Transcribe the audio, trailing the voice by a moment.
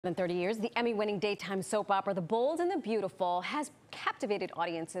Than 30 years, the Emmy-winning daytime soap opera The Bold and the Beautiful has captivated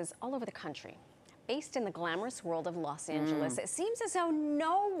audiences all over the country. Based in the glamorous world of Los Angeles, it seems as though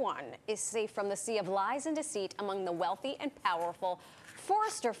no one is safe from the sea of lies and deceit among the wealthy and powerful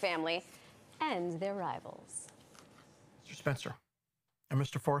Forrester family and their rivals. Mr. Spencer and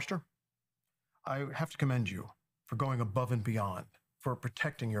Mr. Forrester, I have to commend you for going above and beyond, for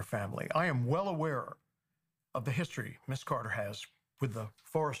protecting your family. I am well aware of the history Miss Carter has with the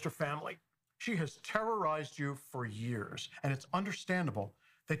Forrester family. She has terrorized you for years, and it's understandable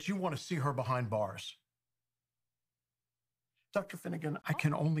that you want to see her behind bars. Dr. Finnegan, I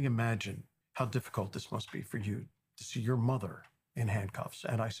can only imagine how difficult this must be for you to see your mother in handcuffs,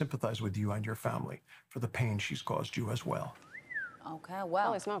 and I sympathize with you and your family for the pain she's caused you as well. Okay, well,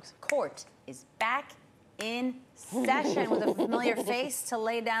 Holy smokes. Court is back in session with a familiar face to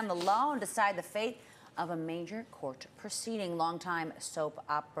lay down the law and decide the fate of a major court proceeding. Longtime soap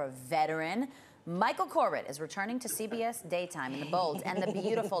opera veteran Michael Corbett is returning to CBS Daytime in The Bold and the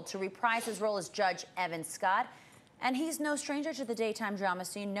Beautiful to reprise his role as Judge Evan Scott. And he's no stranger to the daytime drama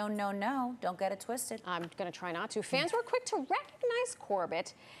scene. No, no, no, don't get it twisted. I'm going to try not to. Fans were quick to recognize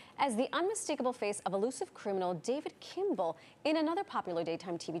Corbett as the unmistakable face of elusive criminal David Kimball in another popular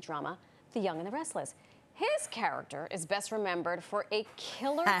daytime TV drama, The Young and the Restless. His character is best remembered for a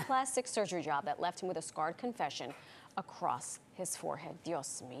killer plastic surgery job that left him with a scarred confession across his forehead.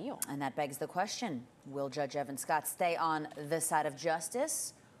 Dios mío. And that begs the question, will Judge Evan Scott stay on this side of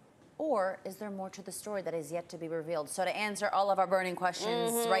justice? Or is there more to the story that is yet to be revealed? So to answer all of our burning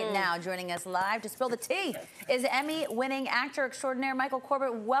questions right now, joining us live to spill the tea is Emmy-winning actor extraordinaire Michael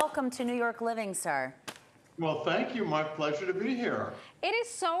Corbett. Welcome to New York Living, sir. Well, thank you. My pleasure to be here. It is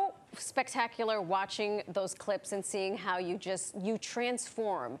so spectacular watching those clips and seeing how you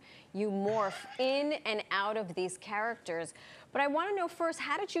transform, you morph in and out of these characters. But I want to know first,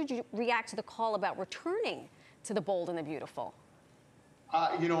 how did you react to the call about returning to The Bold and the Beautiful?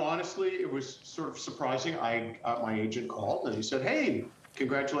 You know, honestly, it was sort of surprising. My agent called and he said, "Hey,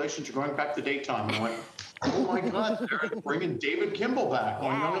 congratulations, you're going back to daytime." And I went, "Oh my God, they're bringing David Kimball back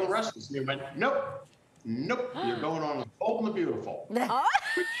on Young and the Restless." And he went, "Nope. Nope, you're going on The Bold and the Beautiful."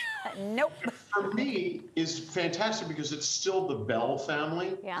 Nope. For me, is fantastic because it's still the Bell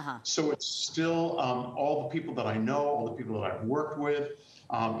family. Yeah. So it's still all the people that I know, all the people that I've worked with.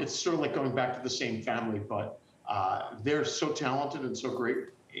 It's sort of like going back to the same family, but they're so talented and so great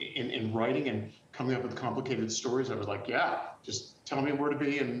in writing and coming up with complicated stories. I was like, yeah, just tell me where to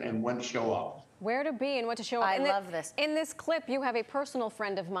be and when to show up. Where to be and what to show up. I love this. In this clip, you have a personal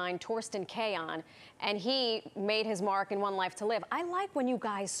friend of mine, Torsten Kay, on, and he made his mark in One Life to Live. I like when you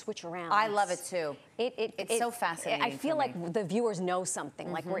guys switch around. I love it too. It's so fascinating. I feel like the viewers know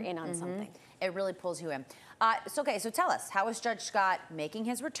something, like we're in on something. It really pulls you in. So tell us, how is Judge Scott making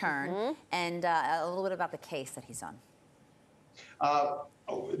his return, and a little bit about the case that he's on.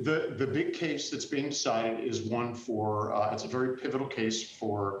 The big case that's being decided is one for, it's a very pivotal case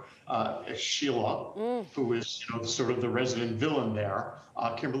for Sheila, who is, you know, sort of the resident villain there,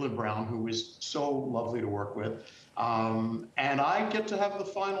 Kimberly Brown, who is so lovely to work with. And I get to have the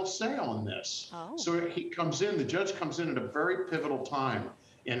final say on this. Oh. So he comes in, the judge comes in at a very pivotal time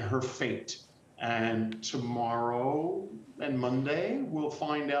in her fate. And tomorrow and Monday, we'll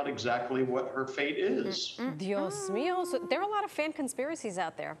find out exactly what her fate is. Dios mío. So there are a lot of fan conspiracies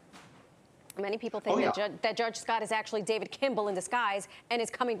out there. Many people think that Judge Scott is actually David Kimball in disguise and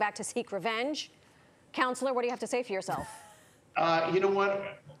is coming back to seek revenge. Counselor, what do you have to say for yourself? You know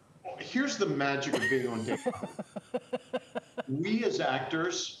what? Here's the magic of being on daytime. We as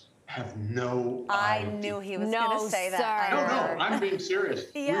actors have no idea. I knew he was going to say that. No, I'm being serious.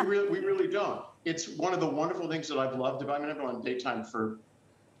 Yeah. We really don't. It's one of the wonderful things that I've loved about it. I mean, I've been on daytime for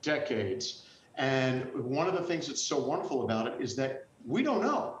decades. And one of the things that's so wonderful about it is that we don't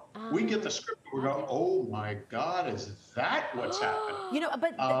know. We get the script and we go, oh my God, is that what's happening? You know,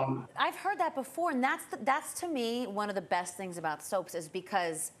 but I've heard that before, and that's to me one of the best things about soaps is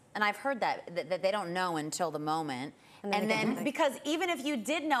because, and I've heard that they don't know until the moment. And then because even if you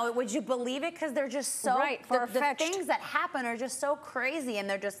did know it, would you believe it? Because they're just so, the things that happen are just so crazy, and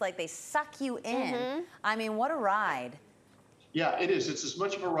they're just like, they suck you in. I mean, what a ride. Yeah, it is. It's as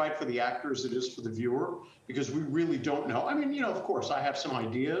much of a ride for the actor as it is for the viewer, because we really don't know. I mean, you know, of course, I have some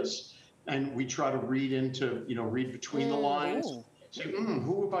ideas, and we try to read into, you know, read between the lines. Say,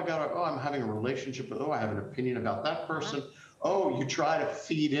 who have I got? Oh, I'm having a relationship with, oh, I have an opinion about that person. Oh, you try to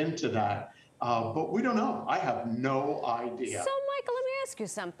feed into that. But we don't know. I have no idea. So, Michael, let me ask you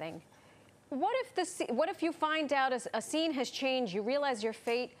something. What if you find out a scene has changed, you realize your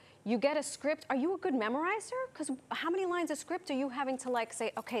fate, You get a script. Are you a good memorizer? Because how many lines of script are you having to like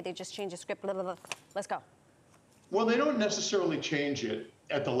say, okay, they just changed the script, blah, blah, blah. Let's go. Well, they don't necessarily change it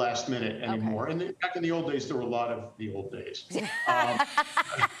at the last minute anymore. Okay. And back in the old days, there were a lot of the old days.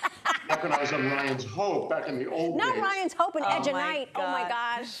 Back when I was on Ryan's Hope, back in the old days. Not Ryan's Hope and Edge of my Night. Oh my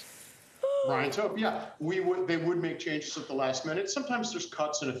God. gosh. Ryan's Hope, yeah. They would make changes at the last minute. Sometimes there's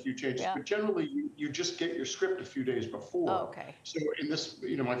cuts and a few changes, Yeah. but generally you just get your script a few days before. Oh, okay. So in this,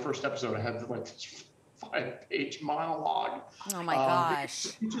 my first episode, I had like this 5-page monologue. Oh my gosh.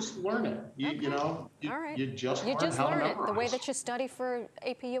 You just learn it. All right. You just You learn just how to learn it the way memorize. that you study for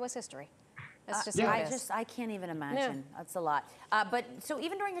AP US history. That's just Yeah. how it is. I can't even imagine. That's a lot. But so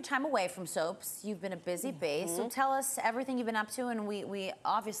even during your time away from soaps, you've been a busy bee. So tell us everything you've been up to, and we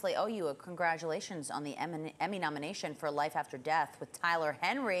obviously owe you a congratulations on the Emmy nomination for Life After Death with Tyler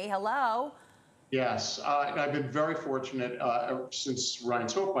Henry. Hello. Yes, I've been very fortunate since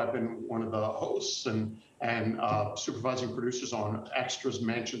Ryan's Hope. I've been one of the hosts and supervising producers on Extras,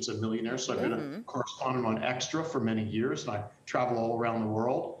 Mansions, and Millionaires. So I've been a correspondent on Extra for many years, and I travel all around the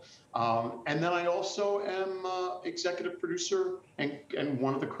world. And then I also am executive producer and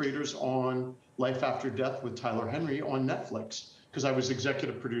one of the creators on Life After Death with Tyler Henry on Netflix, because I was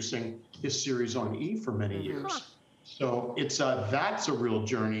executive producing his series on E! For many years. So it's that's a real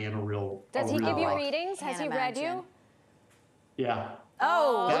journey and a real. Does he give you life. readings? Has he read you? Yeah.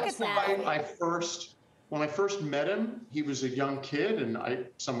 Oh, look at That's that. when I first met him, he was a young kid, and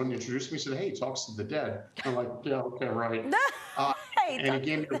someone introduced me and said, "Hey, he talks to the dead." I'm like, "Yeah, okay, right." And he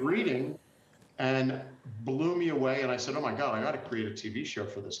gave me a reading and blew me away. And I said, "Oh my God, I got to create a TV show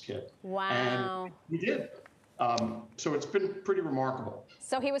for this kid." Wow. And he did. So it's been pretty remarkable.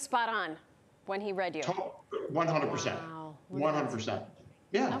 So he was spot on when he read you. 100%. Wow. 100%.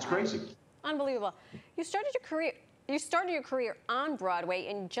 Yeah, it's crazy. Unbelievable. You started your career on Broadway,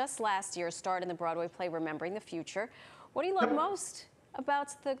 and just last year starred in the Broadway play Remembering the Future. What do you love most about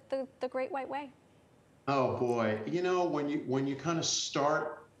the Great White Way? Oh boy, when you kind of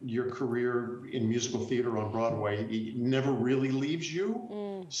start your career in musical theater on Broadway, it never really leaves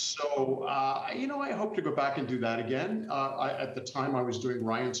you. So I hope to go back and do that again. At the time, I was doing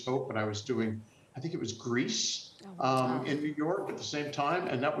Ryan's Hope, and I was doing, I think it was Grease in New York at the same time,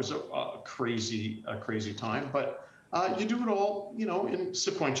 and that was a crazy time. But you do it all,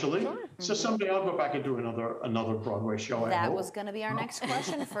 sequentially. Sure. So someday I'll go back and do another Broadway show. That was going to be our next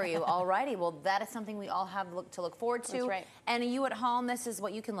question for you. All righty. Well, that is something we all have to look forward to. That's right. And you at home, this is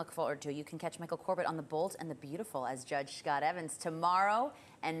what you can look forward to. You can catch Michael Corbett on The Bold and the Beautiful as Judge Scott Evans tomorrow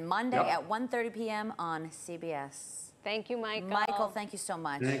and Monday at 1:30 p.m. on CBS. Thank you, Michael. Michael, thank you so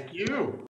much. Thank you.